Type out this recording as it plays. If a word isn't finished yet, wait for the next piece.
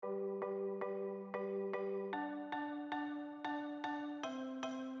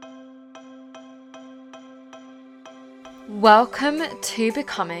Welcome to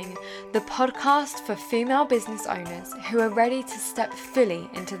Becoming, the podcast for female business owners who are ready to step fully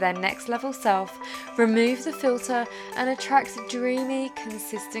into their next level self, remove the filter, and attract dreamy,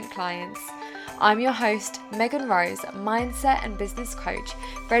 consistent clients. I'm your host, Megan Rose, mindset and business coach,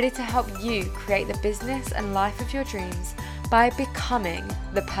 ready to help you create the business and life of your dreams by becoming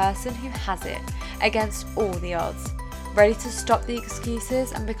the person who has it against all the odds. Ready to stop the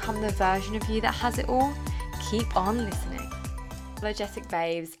excuses and become the version of you that has it all? Keep on listening. Apologetic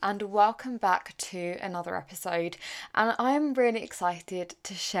babes, and welcome back to another episode, and I'm really excited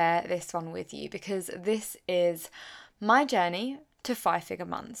to share this one with you because this is my journey to 5-figure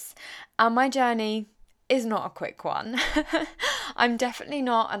months, and my journey is not a quick one. I'm definitely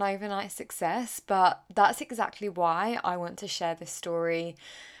not an overnight success, but that's exactly why I want to share this story,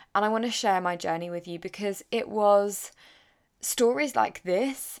 and I want to share my journey with you because it was stories like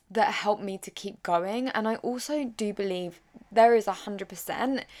this that helped me to keep going. And I also do believe there is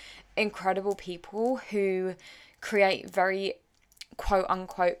 100% incredible people who create very quote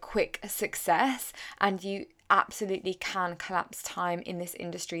unquote quick success, and you absolutely can collapse time in this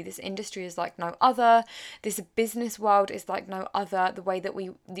industry. This industry is like no other. This business world is like no other. The way that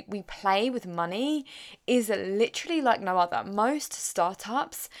we play with money is literally like no other. Most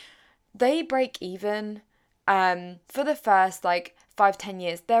startups, they break even for the first 5-10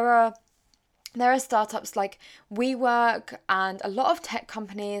 years. There are startups like WeWork and a lot of tech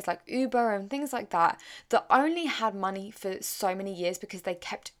companies like Uber and things like that only had money for so many years because they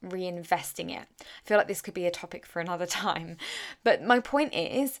kept reinvesting it. I feel like this could be a topic for another time. But my point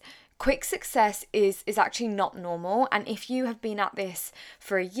is, quick success is actually not normal. And if you have been at this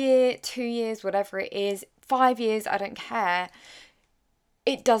for a year, 2 years, whatever it is, 5 years, I don't care,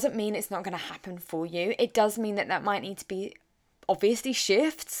 it doesn't mean it's not going to happen for you. It does mean that might need to be obviously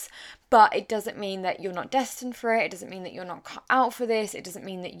shifts, but it doesn't mean that you're not destined for it. It doesn't mean that you're not cut out for this. It doesn't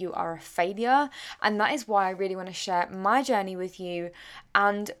mean that you are a failure. And that is why I really want to share my journey with you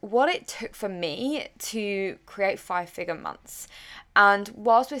and what it took for me to create 5-figure months. And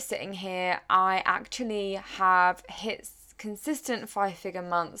whilst we're sitting here, I actually have hit consistent 5-figure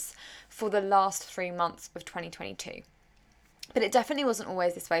months for the last 3 months of 2022. But it definitely wasn't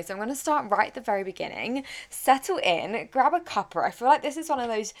always this way. So I'm going to start right at the very beginning. Settle in, grab a cuppa. I feel like this is one of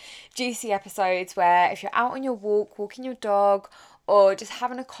those juicy episodes where if you're out on your walk, walking your dog, or just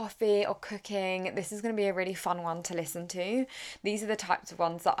having a coffee or cooking, this is going to be a really fun one to listen to. These are the types of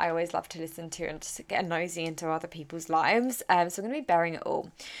ones that I always love to listen to and just get nosy into other people's lives. So I'm going to be bearing it all.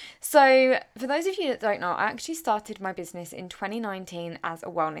 So for those of you that don't know, I actually started my business in 2019 as a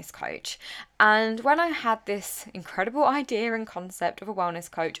wellness coach. And when I had this incredible idea and concept of a wellness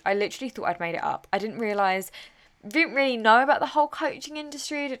coach, I literally thought I'd made it up. I didn't really know about the whole coaching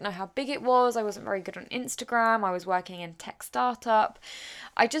industry, didn't know how big it was. I wasn't very good on Instagram. I was working in tech startup.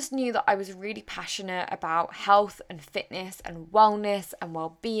 I just knew that I was really passionate about health and fitness and wellness and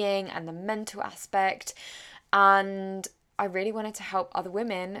well-being and the mental aspect. And I really wanted to help other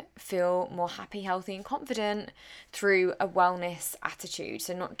women feel more happy, healthy, and confident through a wellness attitude.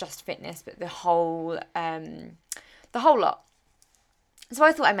 So not just fitness, but the whole lot. So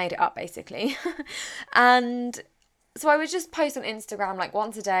I thought I made it up, basically. And so I would just post on Instagram like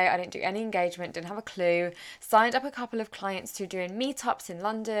once a day. I didn't do any engagement, didn't have a clue. Signed up a couple of clients to doing meetups in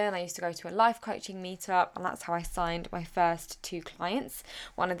London. I used to go to a life coaching meetup, and that's how I signed my first 2 clients.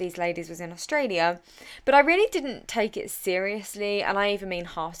 One of these ladies was in Australia. But I really didn't take it seriously, and I even mean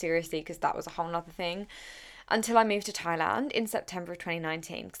half seriously because that was a whole nother thing, until I moved to Thailand in September of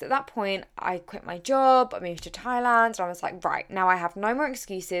 2019. Because at that point, I quit my job, I moved to Thailand, and I was like, right, now I have no more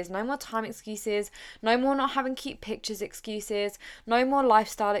excuses, no more time excuses, no more not having cute pictures excuses, no more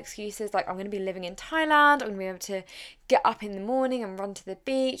lifestyle excuses. Like, I'm going to be living in Thailand, I'm going to be able to get up in the morning and run to the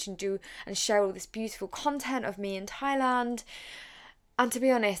beach and share all this beautiful content of me in Thailand. And to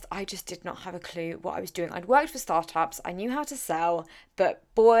be honest, I just did not have a clue what I was doing. I'd worked for startups, I knew how to sell, but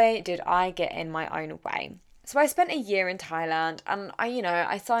boy, did I get in my own way. So I spent a year in Thailand, and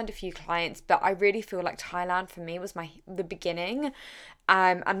I signed a few clients, but I really feel like Thailand for me was the beginning,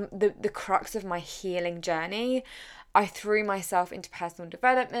 and the crux of my healing journey. I threw myself into personal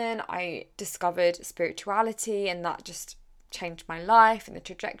development. I discovered spirituality, and that just changed my life and the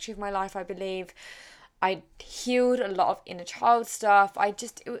trajectory of my life, I believe. I healed a lot of inner child stuff.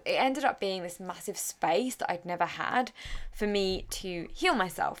 It ended up being this massive space that I'd never had for me to heal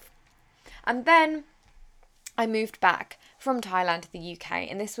myself. And then I moved back from Thailand to the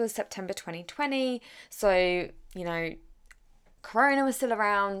UK, and this was September 2020. So, Corona was still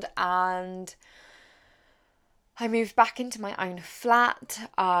around, and I moved back into my own flat.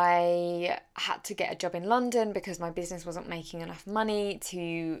 I had to get a job in London because my business wasn't making enough money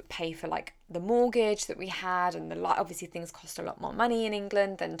to pay for like the mortgage that we had, and obviously things cost a lot more money in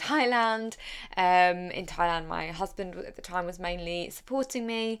England than Thailand. In Thailand, my husband at the time was mainly supporting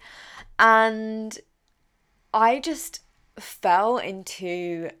me, and I just fell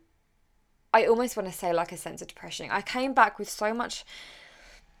into, I almost want to say, like a sense of depression. I came back with so much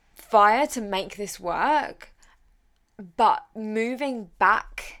fire to make this work, but moving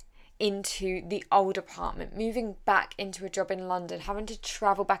back into the old apartment, moving back into a job in London, having to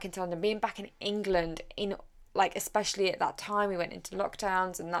travel back into London, being back in England, in like, especially at that time, we went into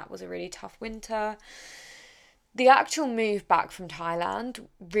lockdowns and that was a really tough winter. The actual move back from Thailand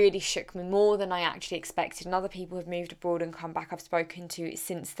really shook me more than I actually expected. And other people have moved abroad and come back I've spoken to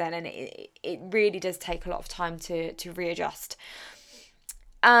since then, and it really does take a lot of time to readjust.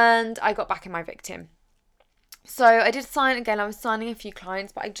 And I got back in my victim. So I did sign again. I was signing a few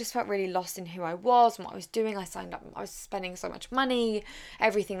clients, but I just felt really lost in who I was and what I was doing. I signed up, I was spending so much money,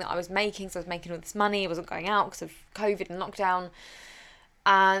 everything that I was making. So I was making all this money. I wasn't going out because of COVID and lockdown.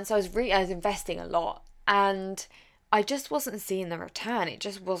 And so I was investing a lot, and I just wasn't seeing the return. It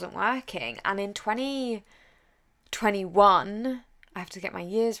just wasn't working. And in 2021, I have to get my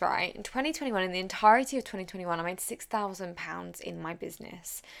years right. In 2021, in the entirety of 2021, I made £6,000 in my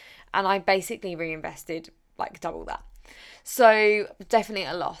business, and I basically reinvested like double that. So definitely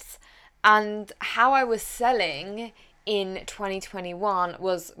a loss. And how I was selling in 2021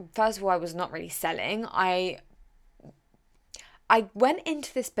 was, first of all, I was not really selling. I went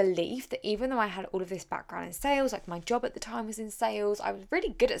into this belief that even though I had all of this background in sales, like my job at the time was in sales, I was really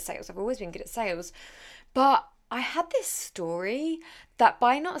good at sales. I've always been good at sales. But I had this story that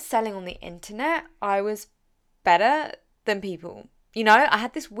by not selling on the internet, I was better than people. You know, I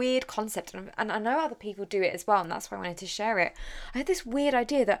had this weird concept, and I know other people do it as well, and that's why I wanted to share it. I had this weird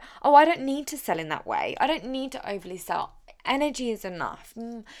idea that, I don't need to sell in that way. I don't need to overly sell. Energy is enough.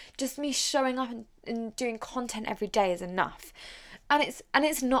 Just me showing up and doing content every day is enough. And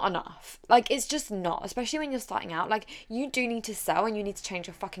it's not enough. Like, it's just not, especially when you're starting out. Like, you do need to sell, and you need to change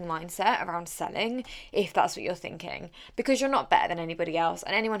your fucking mindset around selling if that's what you're thinking, because you're not better than anybody else.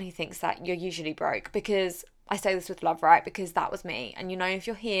 And anyone who thinks that, you're usually broke, because I say this with love, right? Because that was me. And you know, if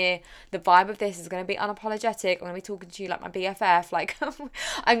you're here, the vibe of this is going to be unapologetic. I'm going to be talking to you like my BFF. Like,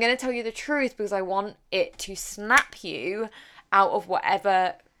 I'm going to tell you the truth because I want it to snap you out of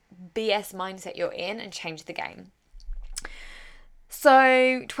whatever BS mindset you're in and change the game.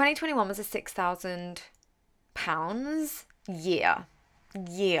 So 2021 was a £6,000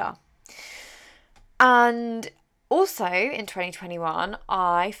 year. And also in 2021,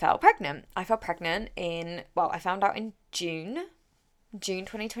 I fell pregnant. I found out in June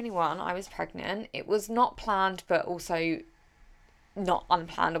 2021, I was pregnant. It was not planned, but also not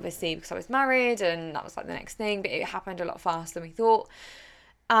unplanned, obviously, because I was married and that was like the next thing, but it happened a lot faster than we thought.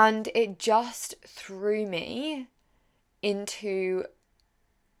 And it just threw me into,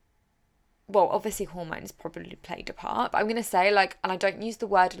 well, obviously hormones probably played a part, but I'm going to say, like, and I don't use the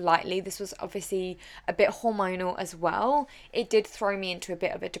word lightly, this was obviously a bit hormonal as well. It did throw me into a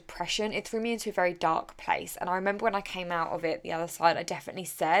bit of a depression. It threw me into a very dark place. And I remember when I came out of it, the other side, I definitely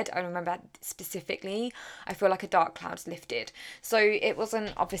said, I remember specifically, I feel like a dark cloud's lifted. So it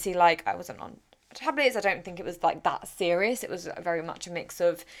wasn't obviously like I wasn't on tablets. I don't think it was like that serious. It was very much a mix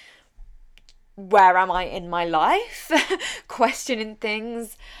of, where am I in my life? Questioning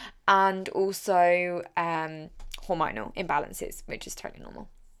things, and also hormonal imbalances, which is totally normal.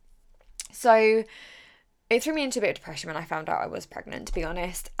 So it threw me into a bit of depression when I found out I was pregnant, to be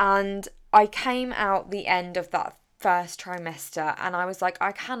honest. And I came out the end of that first trimester and I was like,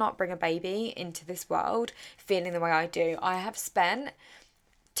 I cannot bring a baby into this world feeling the way I do. I have spent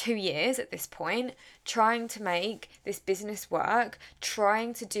 2 years at this point trying to make this business work,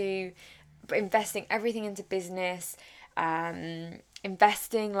 investing everything into business,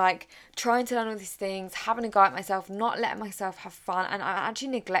 investing, like trying to learn all these things, having a go at myself, not letting myself have fun, and I'm actually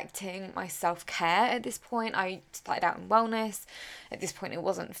neglecting my self-care at this point. I started out in wellness. At this point it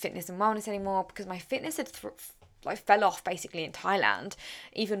wasn't fitness and wellness anymore because my fitness had fell off basically in Thailand,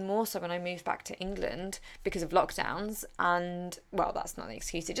 even more so when I moved back to England because of lockdowns, and well, that's not the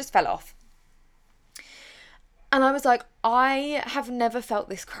excuse, it just fell off. And I was like, I have never felt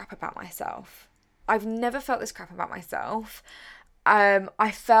this crap about myself. I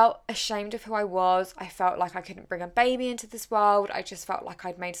felt ashamed of who I was. I felt like I couldn't bring a baby into this world. I just felt like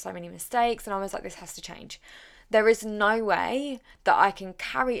I'd made so many mistakes, and I was like, this has to change. There is no way that I can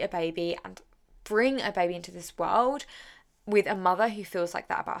carry a baby and bring a baby into this world with a mother who feels like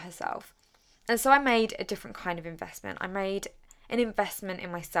that about herself. And so I made a different kind of investment. I made an investment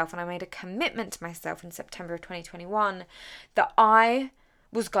in myself, and I made a commitment to myself in September of 2021 that I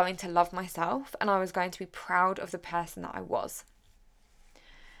was going to love myself and I was going to be proud of the person that I was.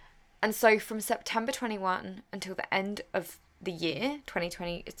 And so from September 21 until the end of the year,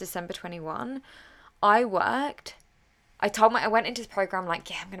 2020, it's December 21, I went into this program like,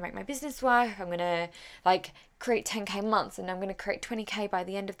 yeah, I'm going to make my business work. I'm going to like create 10K months, and I'm going to create 20K by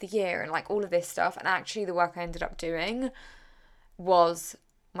the end of the year, and like all of this stuff. And actually the work I ended up doing was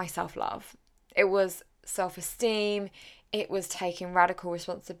my self-love. It was self-esteem. It was taking radical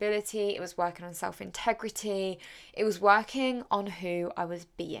responsibility. It was working on self-integrity. It was working on who I was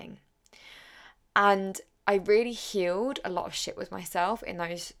being. And I really healed a lot of shit with myself in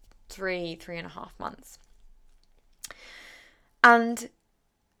those 3.5 months. And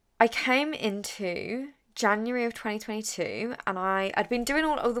I came into January of 2022, and I'd been doing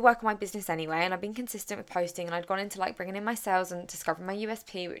all the work on my business anyway, and I've been consistent with posting, and I'd gone into like bringing in my sales and discovering my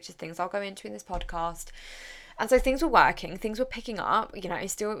USP, which is things I'll go into in this podcast. And so things were working, things were picking up, you know,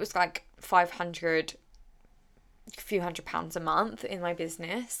 still it was like 500, a few £100 a month in my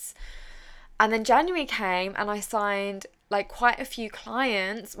business. And then January came and I signed like quite a few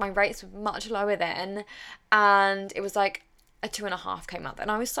clients. My rates were much lower then, and it was like a 2.5K month.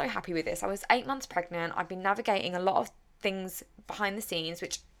 And I was so happy with this. I was 8 months pregnant. I've been navigating a lot of things behind the scenes,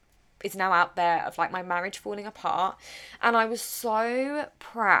 which is now out there, of like my marriage falling apart. And I was so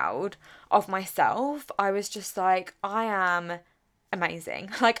proud of myself. I was just like, I am amazing.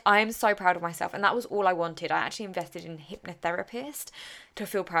 Like, I am so proud of myself. And that was all I wanted. I actually invested in a hypnotherapist to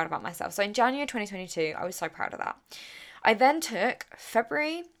feel proud about myself. So in January 2022, I was so proud of that. I then took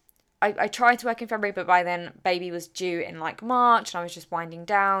February. I tried to work in February, but by then baby was due in like March, and I was just winding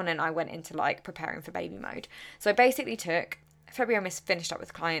down, and I went into like preparing for baby mode. So I basically took February, I finished up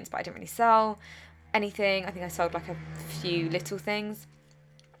with clients, but I didn't really sell anything. I think I sold like a few little things.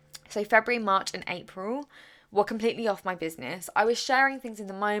 So February, March and April were completely off my business. I was sharing things in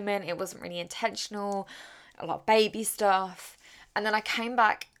the moment. It wasn't really intentional, a lot of baby stuff. And then I came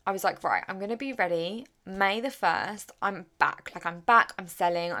back. I was like, right, I'm going to be ready. May the 1st, I'm back. Like, I'm back, I'm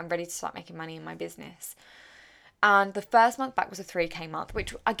selling, I'm ready to start making money in my business. And the first month back was a 3K month,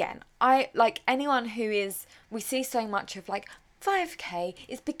 which again, I like anyone who is, we see so much of like 5K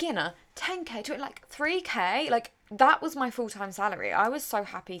is beginner, 10K to like 3K, like that was my full-time salary. I was so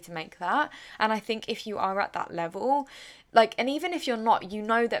happy to make that. And I think if you are at that level, like, and even if you're not, you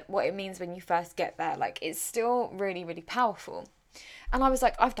know that what it means when you first get there, like it's still really, really powerful. And I was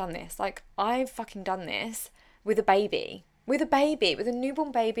like, I've done this. Like, I've fucking done this with a baby, with a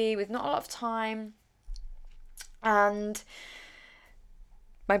newborn baby, with not a lot of time. And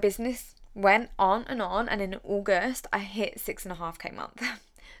my business went on, and in August, I hit 6.5K month.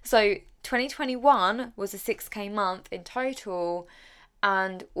 So 2021 was a 6K month in total,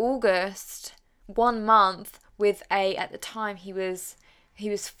 and August, 1 month with at the time, he was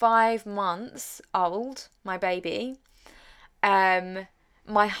 5 months old, my baby.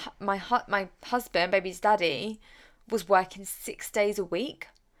 My husband, baby's daddy, was working 6 days a week.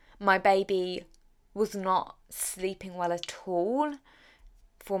 My baby was not sleeping well at all.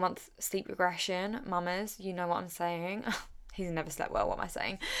 4 months sleep regression, mamas, you know what I'm saying. He's never slept well, what am I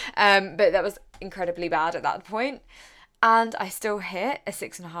saying? But that was incredibly bad at that point. And I still hit a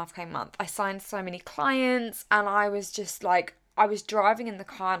 6.5K month. I signed so many clients, and I was just like, I was driving in the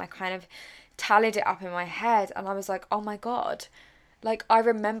car and I kind of tallied it up in my head, and I was like, oh my God. Like, I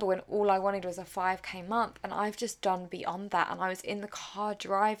remember when all I wanted was a 5K month, and I've just done beyond that. And I was in the car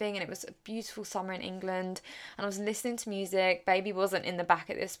driving, and it was a beautiful summer in England, and I was listening to music. Baby wasn't in the back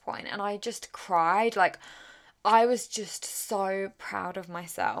at this point, and I just cried. Like, I was just so proud of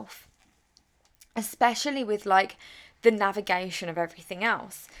myself, especially with like the navigation of everything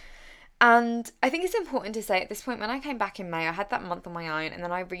else. And I think it's important to say at this point, when I came back in May, I had that month on my own, and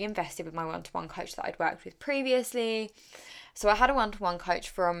then I reinvested with my one-to-one coach that I'd worked with previously. So I had a one-to-one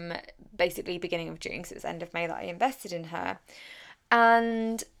coach from basically beginning of June, because it was end of May that I invested in her.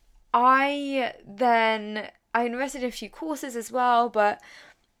 And I invested in a few courses as well, but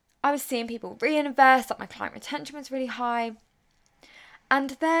I was seeing people reinvest, like my client retention was really high.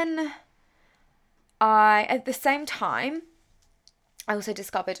 And then at the same time, I also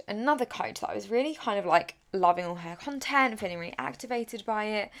discovered another coach that I was really kind of like loving all her content, feeling really activated by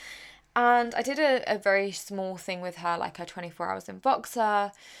it. And I did a very small thing with her, like her 24 hours in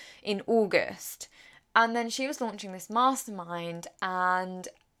Voxer in August. And then she was launching this mastermind, and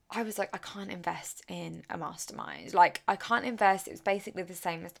I was like, I can't invest in a mastermind. Like, I can't invest. It was basically the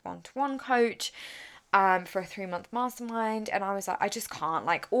same as the one-to-one coach. for a 3-month mastermind, and I was like, I just can't.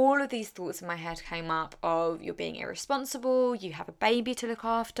 Like, all of these thoughts in my head came up of you're being irresponsible, you have a baby to look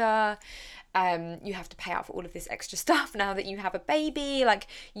after, you have to pay out for all of this extra stuff now that you have a baby, like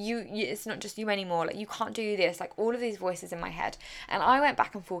you it's not just you anymore, like you can't do this, like all of these voices in my head. And I went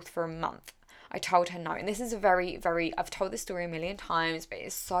back and forth for a month. I told her no, and this is a very, very, I've told this story a million times, but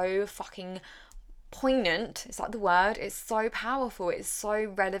it's so fucking poignant, it's like the word, it's so powerful, it's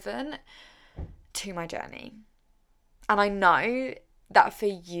so relevant to my journey. And I know that for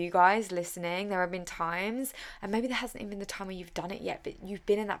you guys listening, there have been times, and maybe there hasn't even been the time where you've done it yet, but you've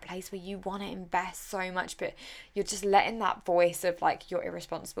been in that place where you want to invest so much, but you're just letting that voice of like you're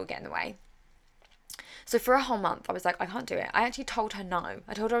irresponsible get in the way. So for a whole month, I was like, I can't do it. I actually told her no.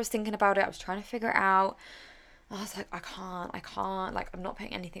 I told her I was thinking about it. I was trying to figure it out. I was like, I can't, like, I'm not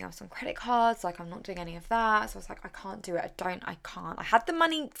putting anything else on credit cards, like, I'm not doing any of that. So I was like, I can't do it, I can't. I had the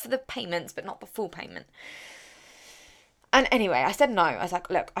money for the payments, but not the full payment. And anyway, I said no. I was like,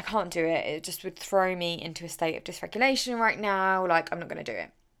 look, I can't do it. It just would throw me into a state of dysregulation right now. Like, I'm not going to do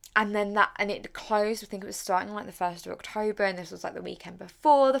it. And then it closed, I think it was starting like the 1st of October, and this was like the weekend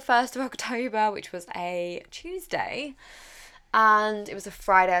before the 1st of October, which was a Tuesday. And it was a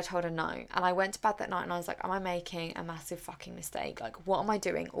Friday. I told her no. And I went to bed that night and I was like, am I making a massive fucking mistake? Like, what am I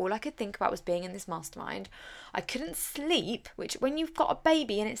doing? All I could think about was being in this mastermind. I couldn't sleep, which when you've got a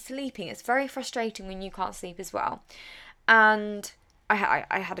baby and it's sleeping, it's very frustrating when you can't sleep as well. And I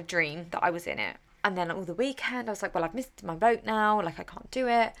had a dream that I was in it. And then all the weekend, I was like, well, I've missed my boat now. Like, I can't do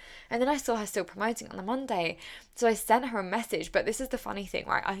it. And then I saw her still promoting it on the Monday. So I sent her a message. But this is the funny thing,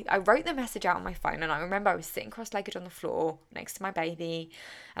 right? I wrote the message out on my phone. And I remember I was sitting cross-legged on the floor next to my baby.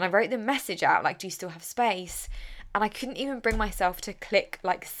 And I wrote the message out, like, do you still have space? And I couldn't even bring myself to click,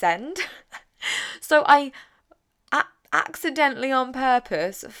 like, send. So I accidentally, on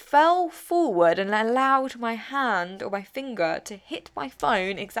purpose, fell forward and allowed my hand or my finger to hit my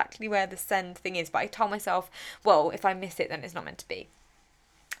phone exactly where the send thing is. But I told myself, well, if I miss it, then it's not meant to be.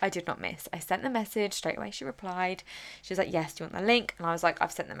 I did not miss. I sent the message straight away. She replied. She was like, yes, do you want the link? And I was like,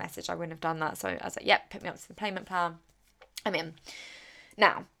 I've sent the message. I wouldn't have done that. So I was like, yep, put me up to the payment plan. I'm in.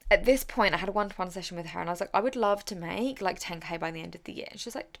 Now, at this point, I had a one-to-one session with her and I was like, I would love to make like 10k by the end of the year. And she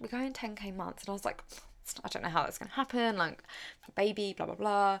was like, we're going 10k months. And I was like, I don't know how that's going to happen, like, baby, blah, blah,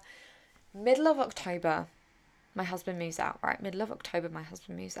 blah. Middle of October, my husband moves out, right? Middle of October, my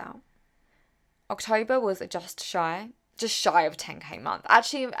husband moves out. October was just shy of 10k month.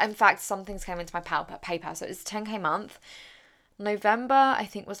 Actually, in fact, some things came into my PayPal, so it was 10k month. November, I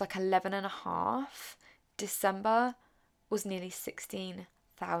think, was like 11 and a half. December was nearly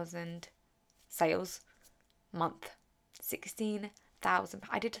 16,000 sales month. 16,000.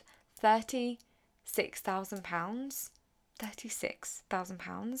 I did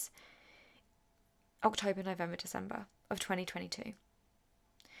 £36,000 October, November, December of 2022.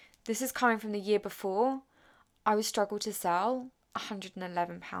 This is coming from the year before. I would struggle to sell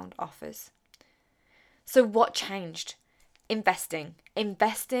 £111 offers. So what changed? Investing,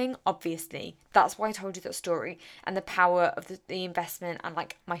 obviously. That's why I told you that story and the power of the investment and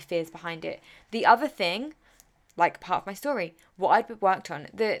like my fears behind it. The other thing, like part of my story, what I'd worked on,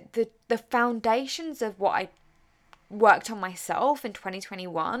 the foundations of what I worked on myself in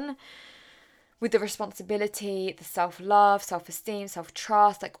 2021 with the responsibility, the self-love, self-esteem,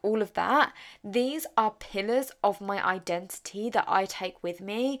 self-trust, like all of that, these are pillars of my identity that I take with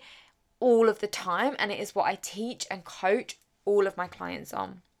me all of the time, and it is what I teach and coach all of my clients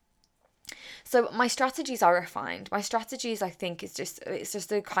on. So my strategies are refined. My strategies, I think, it's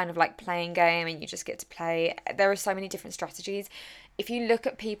just a kind of like playing game and you just get to play. There are so many different strategies. If you look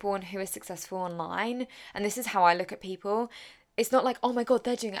at people and who are successful online, and this is how I look at people, it's not like, oh my God,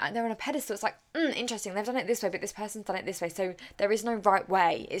 they're doing it and they're on a pedestal. It's like, interesting, they've done it this way, but this person's done it this way. So there is no right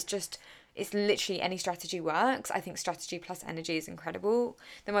way. It's literally any strategy works. I think strategy plus energy is incredible.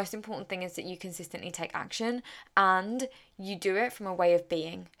 The most important thing is that you consistently take action and you do it from a way of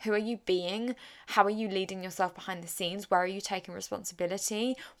being. Who are you being? How are you leading yourself behind the scenes? Where are you taking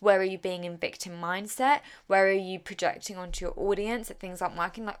responsibility? Where are you being in victim mindset? Where are you projecting onto your audience that things aren't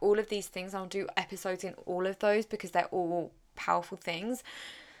working? Like all of these things, I'll do episodes in all of those because they're all powerful things.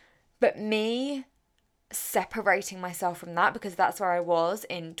 But me separating myself from that, because that's where I was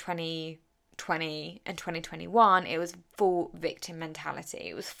in 2020 and 2021, it was full victim mentality.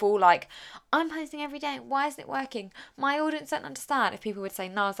 It was full like, I'm posting every day, why isn't it working? My audience don't understand. If people would say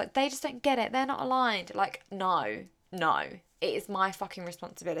no, I was like, they just don't get it, they're not aligned. Like, no, it is my fucking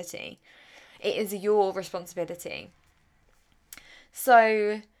responsibility. It is your responsibility.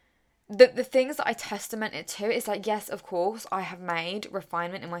 So the things that I testament it to is like, yes, of course, I have made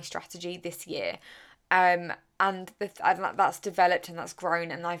refinement in my strategy this year. And that's developed and that's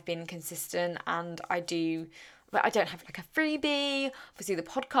grown, and I've been consistent, and I don't have like a freebie. Obviously the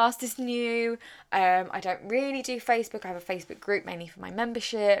podcast is new. I don't really do Facebook. I have a Facebook group mainly for my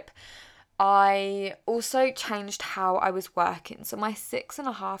membership. I also changed how I was working. So my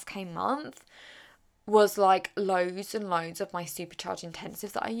 6.5K month was like loads and loads of my Supercharge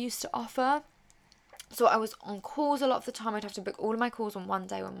intensive that I used to offer. So I was on calls a lot of the time. I'd have to book all of my calls on one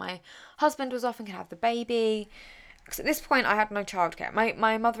day when my husband was off and could have the baby. Because at this point I had no childcare.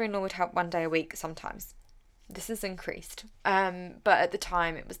 My mother-in-law would help one day a week sometimes. This has increased. But at the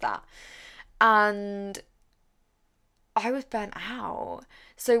time it was that. And I was burnt out.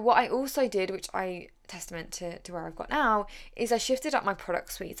 So what I also did, which I testament to where I've got now, is I shifted up my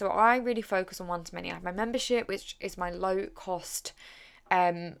product suite. So I really focus on one-to-many. I have my membership, which is my low cost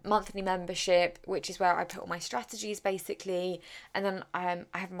monthly membership, which is where I put all my strategies basically, and then I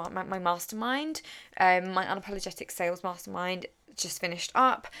have my mastermind, my unapologetic sales mastermind just finished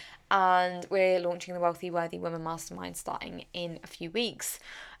up, and we're launching the Wealthy Worthy Women Mastermind starting in a few weeks,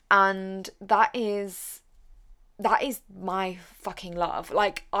 and that is my fucking love.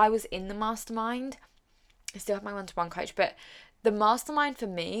 Like, I was in the mastermind, I still have my one-to-one coach, but the mastermind for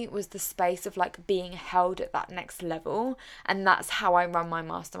me was the space of like being held at that next level, and that's how I run my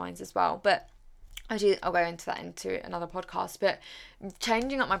masterminds as well. But I'll go into that into another podcast. But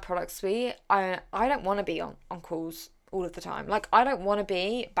changing up my product suite, I don't want to be on calls all of the time. Like, I don't want to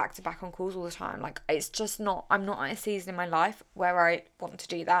be back to back on calls all the time. Like, it's just not, I'm not at a season in my life where I want to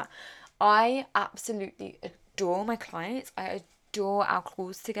do that. I absolutely adore my clients. I adore our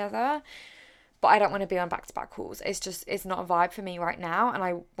calls together. But I don't want to be on back-to-back calls. It's not a vibe for me right now. And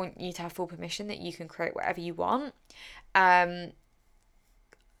I want you to have full permission that you can create whatever you want.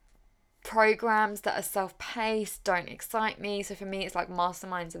 Programs that are self-paced don't excite me. So for me, it's like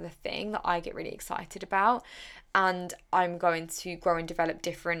masterminds are the thing that I get really excited about. And I'm going to grow and develop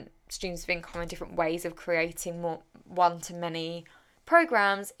different streams of income and different ways of creating more one-to-many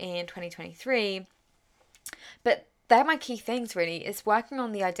programs in 2023. But they're my key things, really. Is working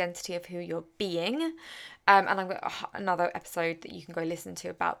on the identity of who you're being. And I've got another episode that you can go listen to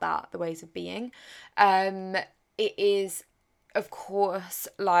about that, the ways of being. It is, of course,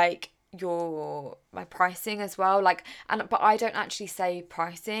 like my pricing as well. But I don't actually say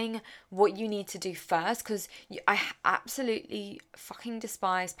pricing. What you need to do first, because I absolutely fucking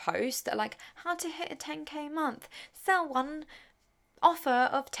despise posts that are like, how to hit a 10k month, sell one offer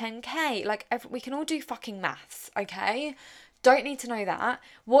of 10k. Like, we can all do fucking maths, okay? Don't need to know that.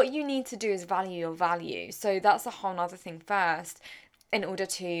 What you need to do is value your value. So that's a whole nother thing first, in order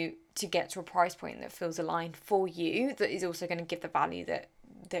to get to a price point that feels aligned for you, that is also going to give the value that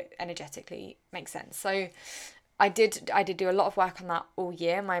energetically makes sense. So I did do a lot of work on that all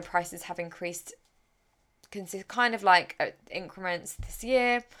year. My prices have increased kind of like increments this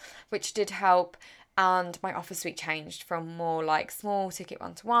year, which did help. And my offer suite changed from more like small ticket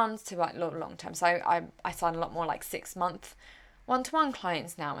one-to-ones to like long term. So I sign a lot more like 6-month one-to-one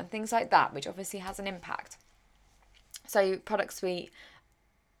clients now and things like that, which obviously has an impact. So product suite,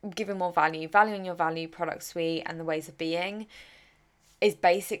 giving more value, valuing your value, product suite, and the ways of being is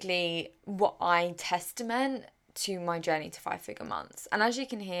basically what I testament to my journey to 5-figure months. And as you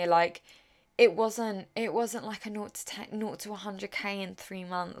can hear, like, it wasn't like a 0 to 100k in 3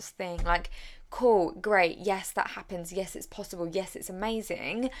 months thing. Like, cool, great, yes, that happens, yes, it's possible, yes, it's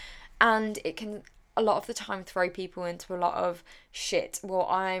amazing. And it can a lot of the time throw people into a lot of shit. Well,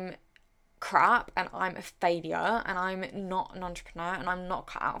 I'm crap and I'm a failure and I'm not an entrepreneur and I'm not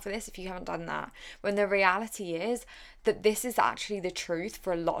cut out for this if you haven't done that. When the reality is that this is actually the truth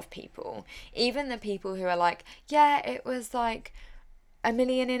for a lot of people. Even the people who are like, yeah, it was like $1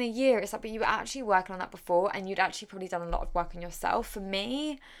 million in a year. It's like, but you were actually working on that before, and you'd actually probably done a lot of work on yourself. For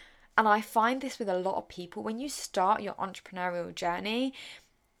me, and I find this with a lot of people, when you start your entrepreneurial journey,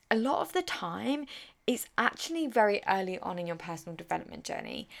 a lot of the time it's actually very early on in your personal development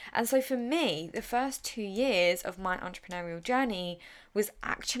journey. And so for me, the first 2 years of my entrepreneurial journey was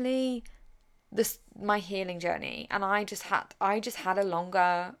actually my healing journey, and I just had a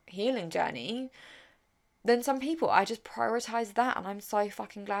longer healing journey than some people. I just prioritized that, and I'm so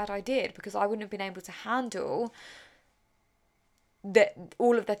fucking glad I did, because I wouldn't have been able to handle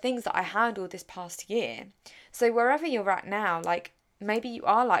all of the things that I handled this past year. So wherever you're at now, like, maybe you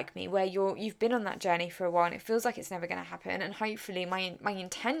are like me, where you've been on that journey for a while and it feels like it's never going to happen. And hopefully my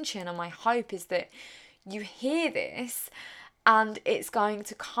intention and my hope is that you hear this and it's going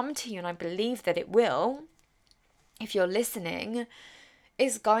to come to you, and I believe that it will, if you're listening.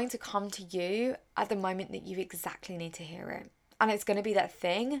 It's going to come to you at the moment that you exactly need to hear it. And it's going to be that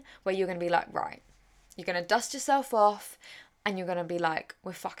thing where you're going to be like, right, You're going to dust yourself off and you're going to be like,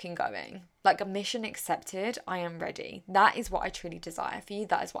 we're fucking going. Like, a mission accepted, I am ready. That is what I truly desire for you.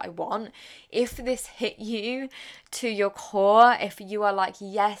 That is what I want. If this hit you to your core, if you are like,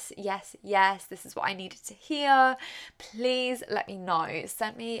 yes, yes, yes, this is what I needed to hear, please let me know.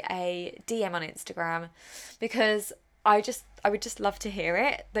 Send me a DM on Instagram, because I would just love to hear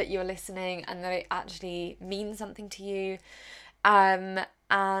it, that you're listening and that it actually means something to you. And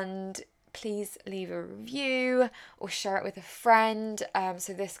please leave a review or share it with a friend,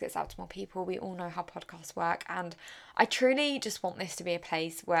 so this gets out to more people. We all know how podcasts work, and I truly just want this to be a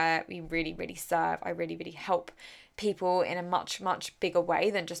place where we really, really serve. I really, really help people in a much, much bigger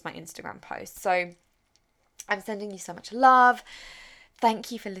way than just my Instagram posts. So I'm sending you so much love.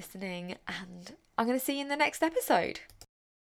 Thank you for listening, and I'm going to see you in the next episode.